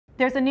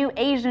There's a new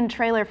Asian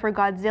trailer for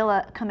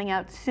Godzilla coming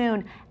out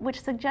soon,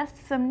 which suggests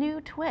some new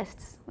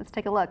twists. Let's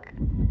take a look.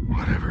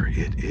 Whatever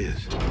it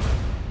is,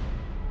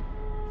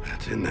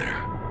 that's in there.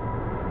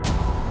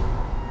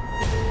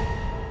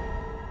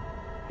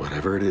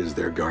 Whatever it is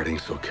they're guarding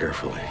so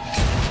carefully,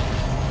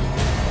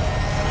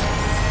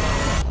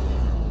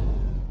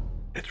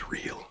 it's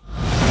real.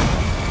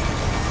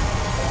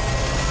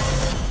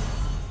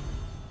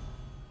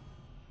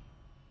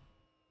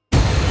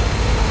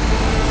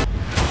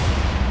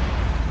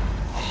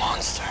 A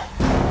monster.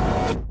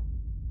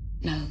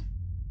 No,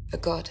 a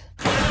god.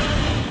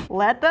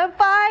 Let them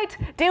fight!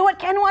 Do what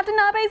Ken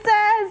Watanabe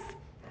says!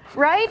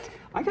 Right?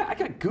 I got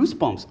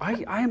goosebumps.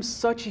 I am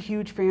such a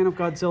huge fan of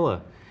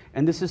Godzilla,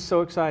 and this is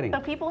so exciting.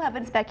 So people have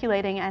been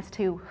speculating as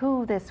to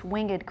who this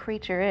winged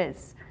creature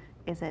is.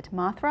 Is it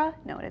Mothra?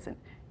 No, it isn't.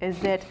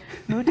 Is it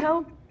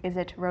Muto? Is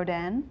it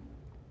Rodan?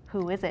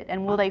 Who is it?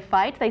 And will they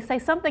fight? They say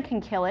something can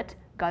kill it.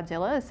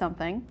 Godzilla is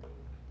something.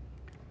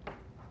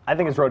 I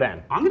think it's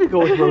Rodan. I'm going to go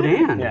with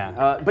Rodan.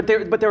 Yeah. But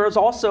there is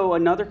also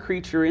another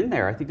creature in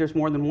there. I think there's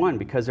more than one,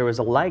 because there was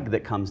a leg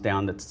that comes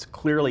down that's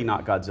clearly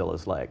not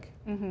Godzilla's leg.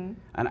 And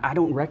I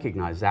don't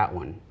recognize that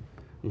one.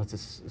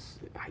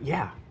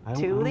 Yeah.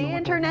 To the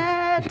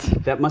internet.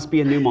 That must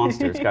be a new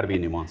monster. It's got to be a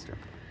new monster.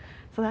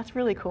 So that's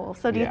really cool.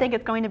 So do you think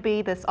it's going to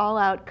be this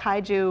all-out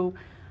kaiju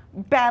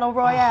battle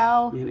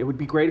royale? It would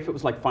be great if it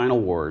was like Final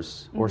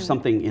Wars or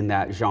something in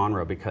that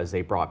genre, because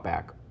they brought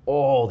back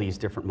all these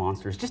different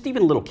monsters. Just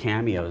even little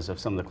cameos of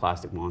some of the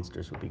classic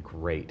monsters would be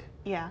great.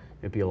 Yeah.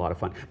 It'd be a lot of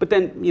fun. But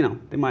then, you know,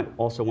 they might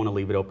also want to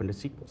leave it open to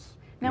sequels.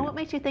 Now, what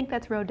makes you think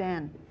that's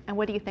Rodan? And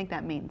what do you think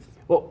that means?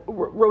 Well,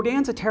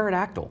 Rodan's a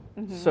pterodactyl.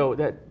 So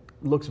that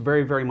looks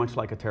very, very much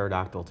like a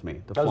pterodactyl to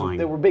me, the flying.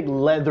 They were big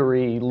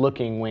leathery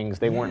looking wings.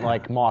 They weren't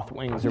like moth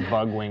wings or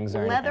bug wings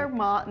or Leather anything.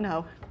 moth?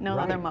 No, no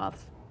leather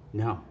moths.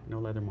 No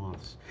leather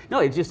moths. No,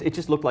 it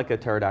just looked like a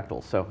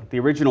pterodactyl. So the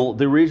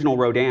original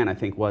Rodan, I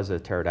think, was a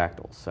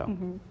pterodactyl. So.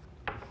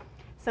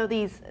 So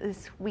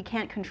we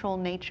can't control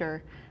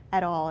nature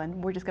at all,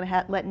 and we're just going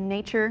to let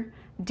nature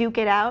duke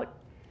it out.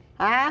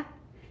 Ah.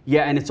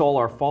 Yeah, and it's all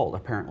our fault,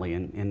 apparently.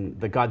 In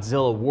the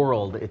Godzilla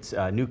world, it's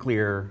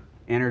nuclear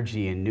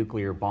energy and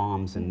nuclear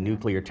bombs and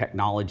nuclear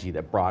technology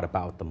that brought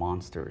about the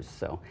monsters.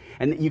 So,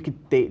 and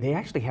they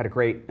actually had a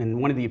great, in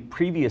one of the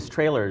previous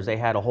trailers, they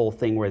had a whole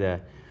thing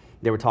where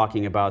they were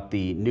talking about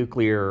the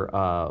nuclear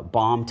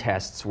bomb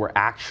tests were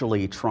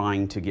actually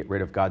trying to get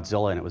rid of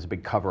Godzilla, and it was a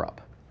big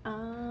cover-up,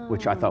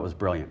 which I thought was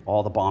brilliant.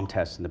 All the bomb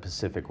tests in the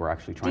Pacific were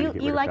actually trying to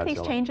get rid of Godzilla. Do you like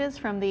these changes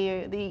from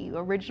the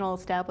original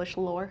established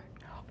lore?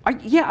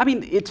 Yeah, I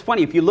mean, it's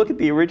funny. If you look at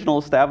the original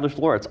established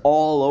lore, it's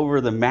all over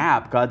the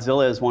map.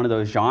 Godzilla is one of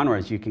those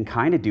genres. You can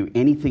kind of do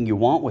anything you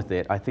want with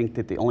it. I think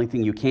that the only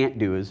thing you can't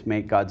do is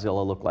make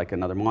Godzilla look like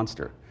another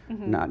monster.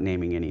 Not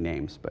naming any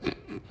names, but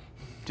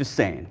just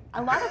saying.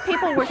 A lot of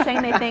people were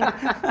saying they think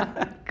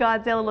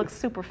Godzilla looks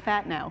super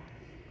fat now.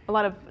 A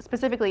lot of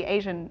specifically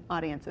Asian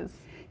audiences.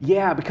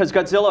 Yeah, because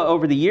Godzilla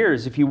over the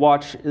years, if you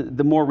watch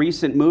the more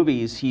recent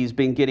movies, he's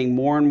been getting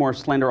more and more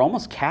slender,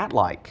 almost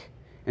cat-like.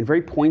 And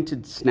very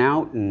pointed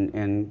snout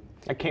and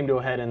That came to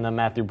a head in the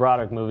Matthew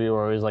Broderick movie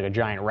where he was like a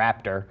giant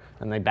raptor,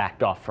 and they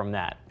backed off from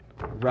that.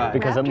 Right.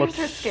 Because Raptors it looked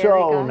are scary,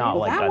 so guys. not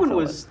like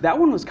Godzilla. That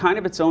one was kind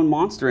of its own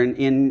monster.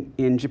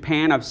 In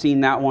Japan, I've seen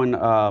that one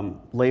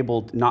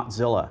labeled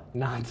Notzilla.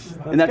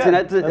 And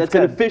that's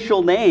an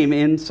official name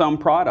in some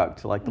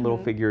product, like the little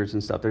figures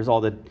and stuff. There's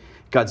all the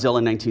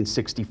Godzilla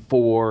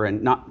 1964,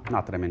 and not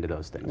that I'm into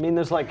those things. I mean,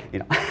 there's like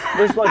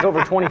there's like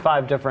over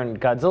 25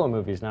 different Godzilla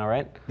movies now,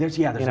 right? There's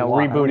you know, a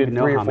lot. rebooted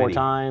 3 or 4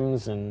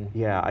 times, and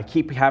yeah, I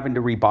keep having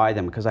to rebuy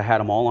them because I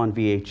had them all on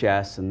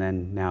VHS and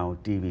then now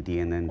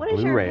DVD and then Blu-ray, of course. What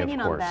is your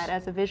opinion on that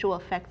as a visual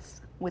effects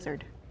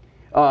wizard?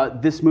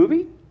 This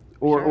movie?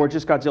 Sure. Or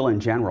just Godzilla in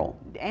general?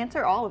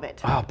 Answer all of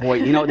it. Oh boy,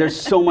 you know, there's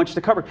so much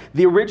to cover.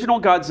 The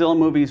original Godzilla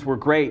movies were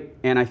great,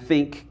 and I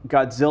think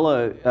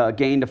Godzilla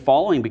gained a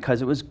following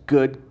because it was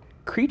good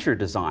creature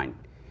design.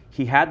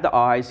 He had the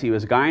eyes, he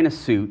was a guy in a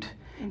suit,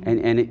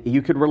 and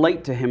you could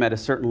relate to him at a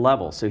certain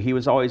level. So he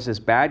was always this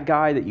bad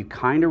guy that you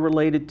kind of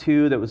related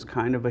to, that was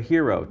kind of a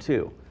hero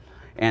too.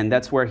 And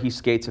that's where he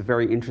skates a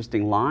very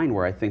interesting line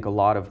where I think a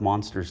lot of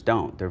monsters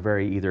don't. They're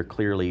very either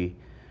clearly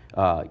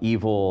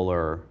evil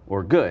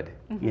or good,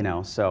 you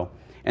know. So,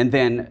 and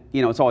then,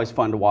 you know, it's always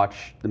fun to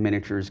watch the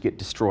miniatures get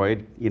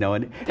destroyed, you know,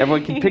 and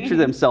everyone can picture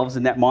themselves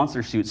in that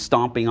monster suit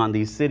stomping on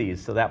these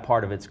cities. So that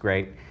part of it's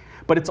great.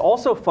 But it's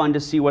also fun to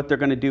see what they're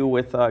going to do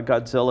with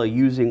Godzilla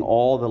using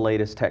all the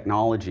latest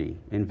technology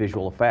in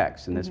visual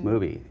effects in this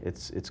movie.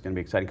 It's going to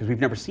be exciting because we've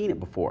never seen it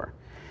before.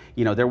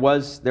 You know, there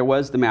was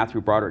the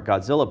Matthew Broderick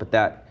Godzilla, but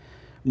that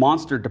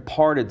monster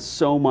departed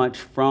so much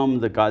from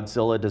the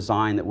Godzilla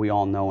design that we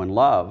all know and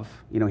love.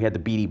 You know, he had the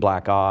beady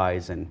black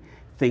eyes and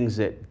things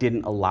that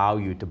didn't allow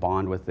you to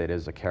bond with it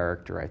as a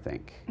character, I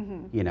think.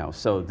 You know,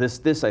 so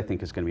this I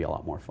think is going to be a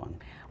lot more fun.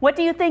 What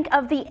do you think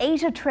of the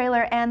Asia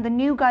trailer and the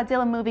new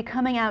Godzilla movie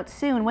coming out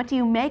soon? What do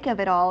you make of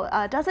it all?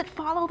 Does it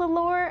follow the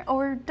lore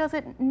or does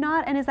it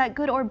not? And is that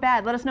good or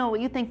bad? Let us know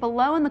what you think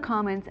below in the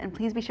comments, and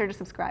please be sure to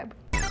subscribe.